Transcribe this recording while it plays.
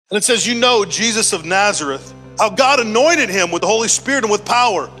And it says, you know Jesus of Nazareth, how God anointed him with the Holy Spirit and with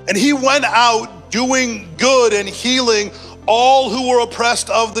power. And he went out doing good and healing all who were oppressed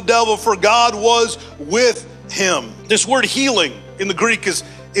of the devil, for God was with him. This word healing in the Greek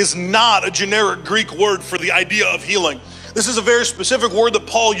is not a generic Greek word for the idea of healing. This is a very specific word that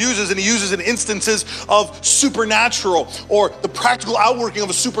Paul uses, and he uses in instances of supernatural or the practical outworking of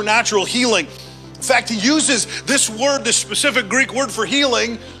a supernatural healing. In fact, he uses this word, this specific Greek word for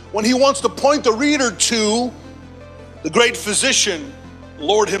healing, when he wants to point the reader to the great physician,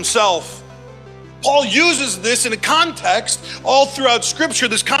 Lord himself. Paul uses this in a context all throughout Scripture,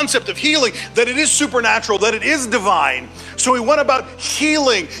 this concept of healing, that it is supernatural, that it is divine. So he went about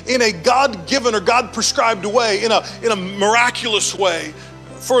healing in a God-given or God-prescribed way, in a miraculous way,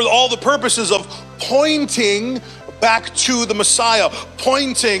 for all the purposes of pointing back to the Messiah,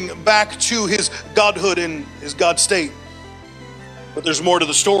 pointing back to his godhood and his God state. But there's more to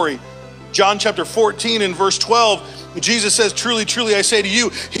the story. John chapter 14 and verse 12, Jesus says, truly, truly, I say to you,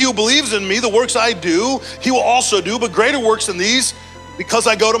 he who believes in me, the works I do, he will also do, but greater works than these, because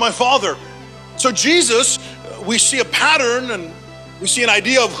I go to my Father. So Jesus, we see a pattern and we see an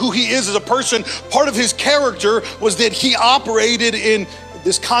idea of who he is as a person. Part of his character was that he operated in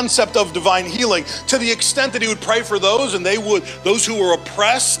this concept of divine healing, to the extent that he would pray for those, and those who were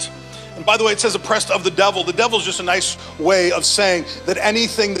oppressed. And by the way, it says oppressed of the devil. The devil is just a nice way of saying that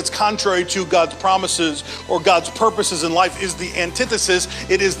anything that's contrary to God's promises or God's purposes in life is the antithesis.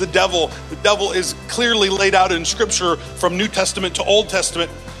 It is the devil. The devil is clearly laid out in Scripture from New Testament to Old Testament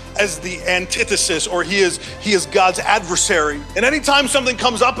as the antithesis, or he is God's adversary. And anytime something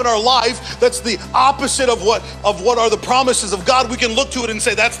comes up in our life that's the opposite of what are the promises of God, we can look to it and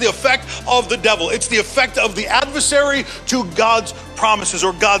say that's the effect of the devil. It's the effect of the adversary to God's promises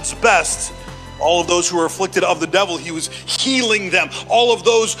or God's best. All of those who were afflicted of the devil, he was healing them. All of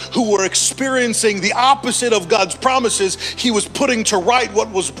those who were experiencing the opposite of God's promises, he was putting to right what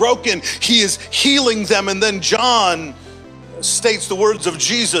was broken. He is healing them. And then John states the words of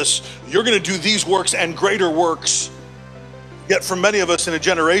Jesus, you're going to do these works and greater works. Yet for many of us in a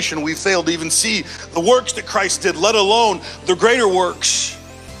generation, we failed to even see the works that Christ did, let alone the greater works.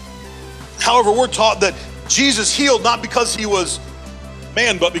 However, we're taught that Jesus healed not because he was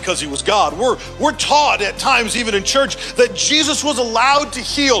man, but because he was God. We're taught at times, even in church, that Jesus was allowed to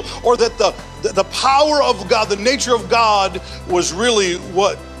heal, or that the power of God, the nature of God, was really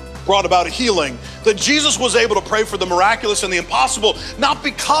what brought about a healing. That Jesus was able to pray for the miraculous and the impossible, not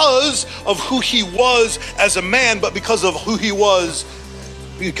because of who he was as a man, but because of who he was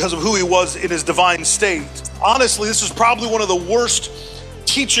in his divine state. Honestly, this is probably one of the worst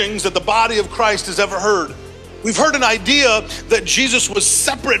teachings that the body of Christ has ever heard. We've heard an idea that Jesus was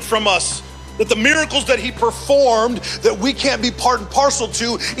separate from us, that the miracles that he performed, that we can't be part and parcel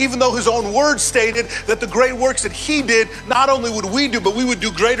to, even though his own word stated that the great works that he did, not only would we do, but we would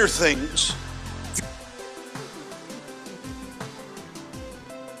do greater things.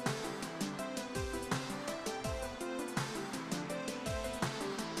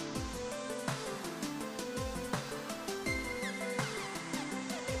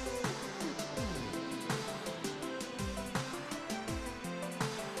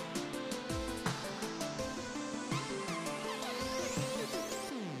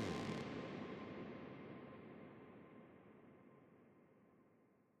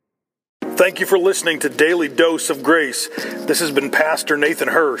 Thank you for listening to Daily Dose of Grace. This has been Pastor Nathan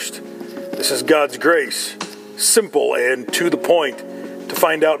Hurst. This is God's grace, simple and to the point. To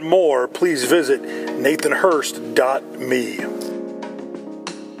find out more, please visit nathanhurst.me.